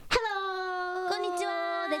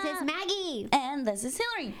This is Maggie. And this is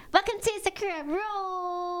Hillary. Welcome to Sakura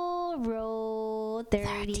Roll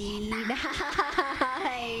 39.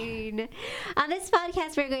 On this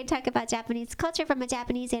podcast, we're going to talk about Japanese culture from a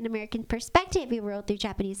Japanese and American perspective. We roll through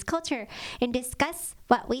Japanese culture and discuss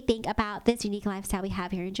what we think about this unique lifestyle we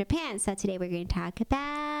have here in Japan. So today we're going to talk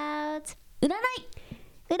about Uranai.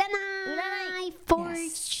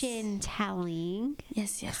 fortune telling.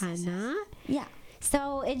 Yes. Kana. Yeah.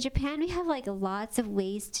 So in Japan, we have like lots of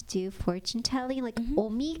ways to do fortune telling, like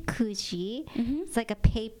omikuji. It's like a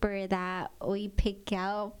paper that we pick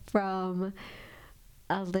out from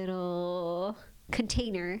a little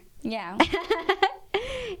container. Yeah.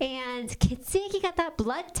 And kitseki gata,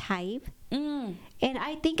 blood type. And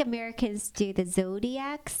I think Americans do the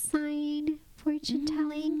zodiac sign fortune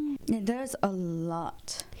telling. Yeah, there's a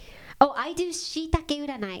lot. Oh, I do shiitake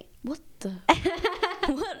uranai. What the?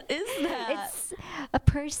 What is that? It's a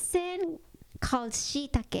person called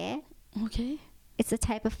shiitake. Okay. It's a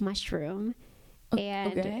type of mushroom.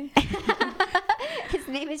 And Okay. his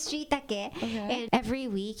name is Shiitake. Okay. And every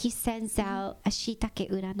week he sends out a Shiitake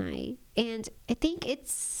uranai. And I think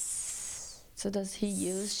it's... So does he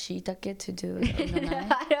use shiitake to do the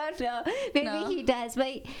uranai? I don't know. Maybe No? he does.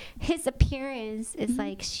 But his appearance is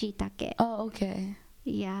like Shiitake. Oh, okay.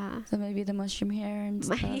 Yeah. So maybe the mushroom hair and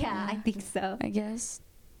stuff. Yeah, I think so. I guess.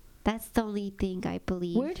 That's the only thing I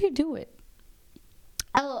believe. Where do you do it?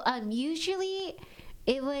 Oh, usually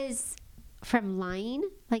it was from Line.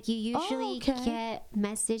 Like you usually okay. get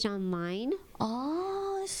message online.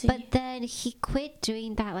 Oh, I see. But then he quit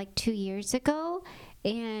doing that like 2 years ago,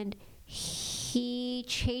 and he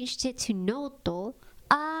changed it to Noto.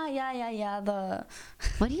 Yeah. The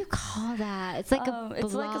What do you call that? It's like a blog.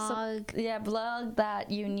 it's like a blog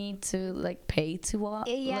that you need to like pay to watch.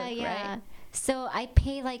 Yeah. Right? So I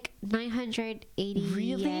pay like 980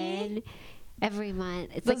 Really? yen every month.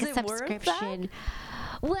 It's Does like a it worth that? subscription.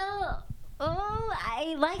 Well,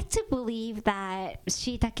 I like to believe that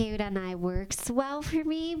Shiitake uranai works well for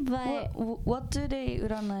me, but What do they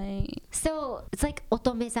uranai? so it's like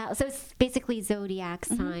otomeza. So it's basically zodiac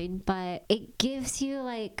sign, but it gives you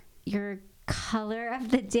like your color of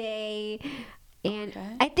the day, and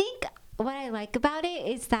Okay. I think what I like about it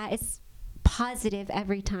is that it's positive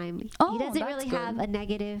every time. Oh, He doesn't that's really good. have a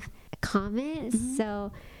negative comment,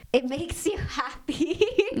 so it makes you happy.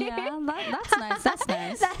 Yeah, that's nice. That's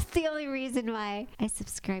nice. That's the only reason why I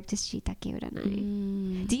subscribe to Shiitake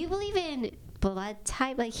uranai. Do you believe in blood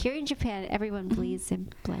type? Like here in Japan, everyone believes in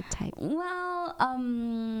blood type. Well,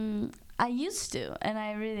 I used to, and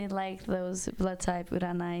I really like those blood type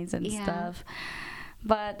uranais and Yeah. stuff.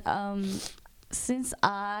 But since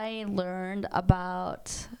I learned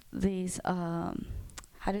about these, how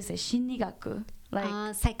do you say, shinrigaku?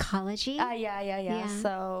 Like, Psychology? yeah.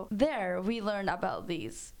 So there we learn about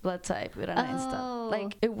these blood type uranai Oh. stuff.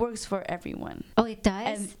 Like it works for everyone Oh, it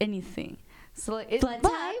does? and anything. So like Blood but,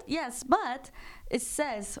 type? Yes, but it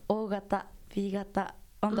says O gata, B gata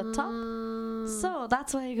on the top. So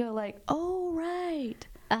that's why you go like, oh right.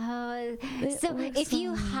 It So works if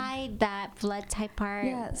you for me. hide that blood type part,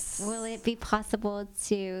 Yes. will it be possible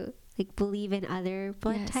to like believe in other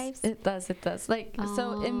blood Yes, types? It does. Like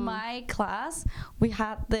so in Oh. my class we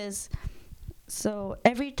had this. So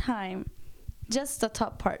every time, just the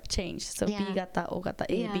top part changed. So Yeah. B gata, O gata,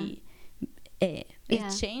 A Yeah. B, A. It Yeah.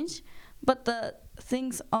 changed, but the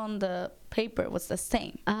things on the paper was the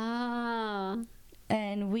same. Oh.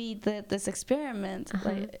 And we did this experiment,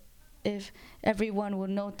 like if everyone would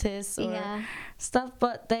notice or Yeah. stuff,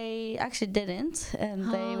 but they actually didn't, and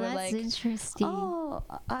they Oh, were that's like, interesting. "Oh,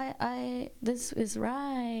 I this is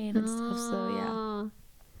right," and stuff. So yeah. Oh.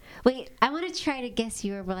 Wait, I want to try to guess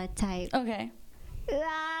your blood type. Okay.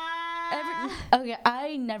 Ah. Okay,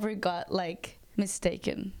 I never got like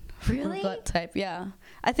mistaken for Really? blood type. Yeah,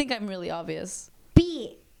 I think I'm really obvious.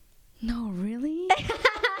 B. No, really?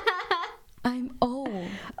 I'm O.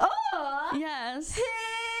 Oh. Yes.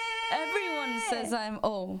 Everyone says I'm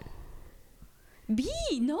O. B,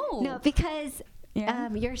 no. No, because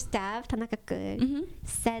Yeah. your staff, Tanaka-kun, Mhm.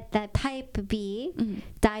 said that type B Mhm.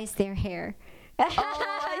 dyes their hair. Oh,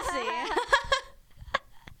 I see.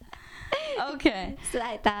 Okay. So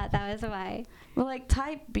I thought that was why. Well, like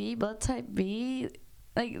type B, blood type B,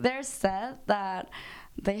 like they're said that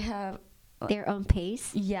they have, Their own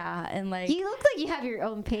pace. yeah, and like, You look like you have your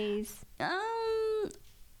own pace.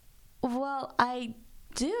 well, I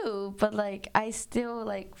do, but like I still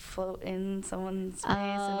like float in someone's space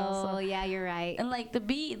and Oh, also, yeah, you're right. and like the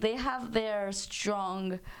B, they have their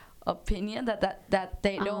strong opinion that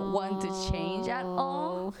they don't want to change at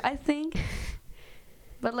all. Oh. I think.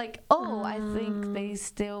 But like, oh, I think they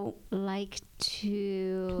still like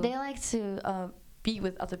to be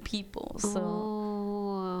with other people. So,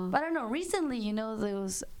 oh. but I don't know. Recently, you know,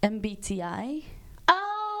 those MBTI.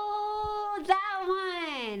 Oh, that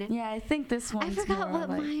one. Yeah, I think this one. I forgot more what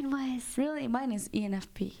like, mine was. Really, mine is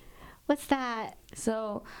ENFP. What's that?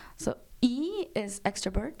 So E is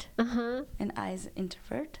extrovert, and I is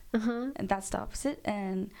introvert, and that's the opposite.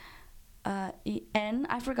 And N,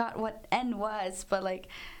 I forgot what N was, but like,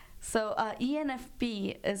 so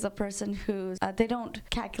ENFP is a person who they don't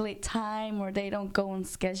calculate time or they don't go on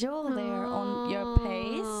schedule. They are on your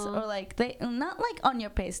pace, or like they not like on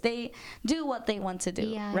your pace. They do what they want to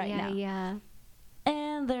do now. Yeah.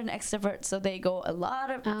 And they're an extrovert, so they go a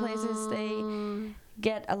lot of places. They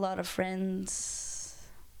get a lot of friends,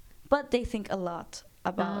 but they think a lot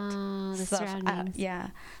about the stuff. surroundings.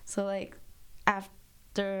 So like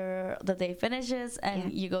after the day finishes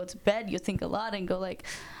and you go to bed, you think a lot and go like,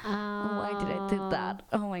 why did I do that?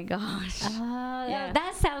 Oh my gosh.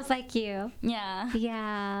 That sounds like you.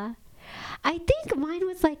 Yeah. I think mine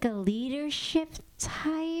was like a leadership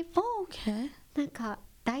type. Oh, okay. なんか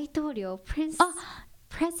大統領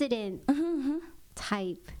president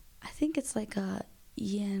type. I think it's like a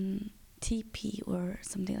ENTP or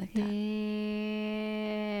something like that.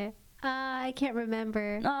 I can't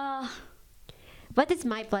remember. What does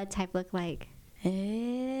my blood type look like?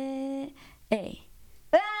 A.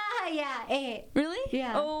 Yeah, A. Really?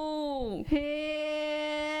 Yeah. Oh.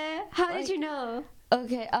 How did you know?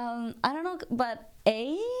 Okay, I don't know, but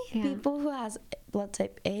people who has blood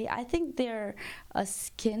type A, I think their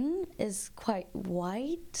skin is quite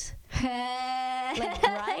white, like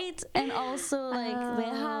bright, and also like they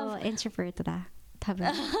have introvert だ多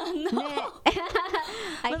分 no.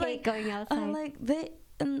 I But, hate like, going outside. like they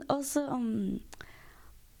and also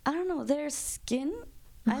I don't know, their skin.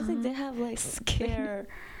 I think they have like their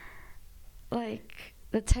like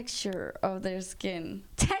the texture of their skin.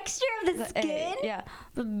 Texture of the skin? Yeah.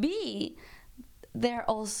 But B, they're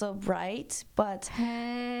also bright, but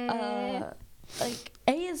like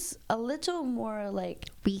A is a little more like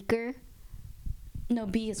weaker. No,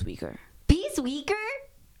 B is weaker. B is weaker?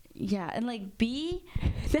 Yeah, and like B,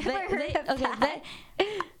 that.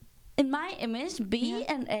 in my image, B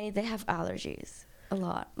and A, they have allergies a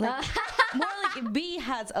lot. Like more like B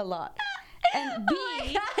has a lot. And B, oh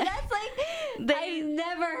my God, that's like I've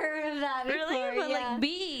never heard of that before. Really? But like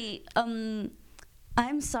B,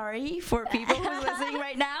 I'm sorry for people who's listening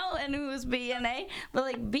right now and who's B and A, but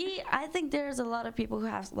like B, I think there's a lot of people who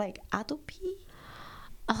have like atopy.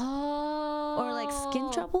 Oh. Or like skin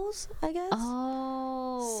troubles, I guess.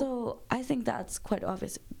 Oh. So I think that's quite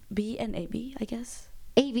obvious. B and AB, I guess.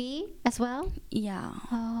 AB as well? Yeah.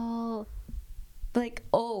 Oh. Like,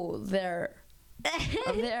 they're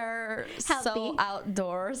so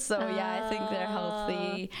outdoors, so I think they're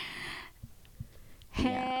healthy.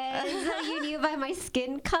 Hey, so you knew by my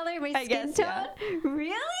skin color, my I skin guess, tone?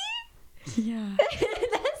 Really? Yeah.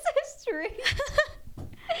 That's so strange.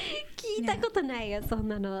 聞いたことないよ、そん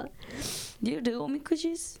なの。Do you do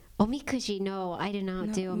omikujis? Omikuji? No, I do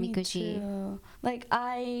not do me omikuji. too. Like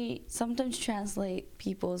I sometimes translate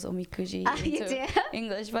people's omikuji You into do?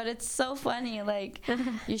 English, but it's so funny. Like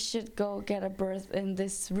you should go get a birth in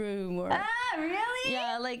this room, or really?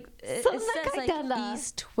 yeah, like it So says like なんだ。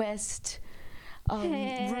 east west room,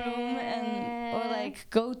 and or like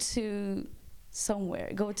go to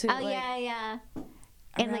somewhere, go to like yeah.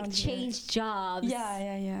 And like around change jobs.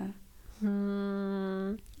 Yeah.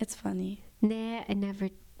 It's funny. Nah, I never.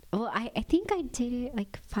 Well, I think I did it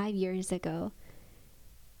like 5 years ago.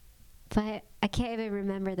 But I can't even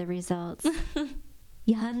remember the results.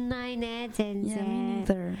 やんないね、全然。 Yeah, me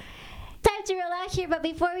neither. Time to roll out here, but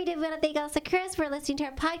before we do, we want to thank also Chris for listening to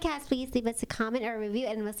our podcast. Please leave us a comment or a review,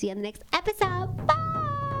 and we'll see you on the next episode. Bye!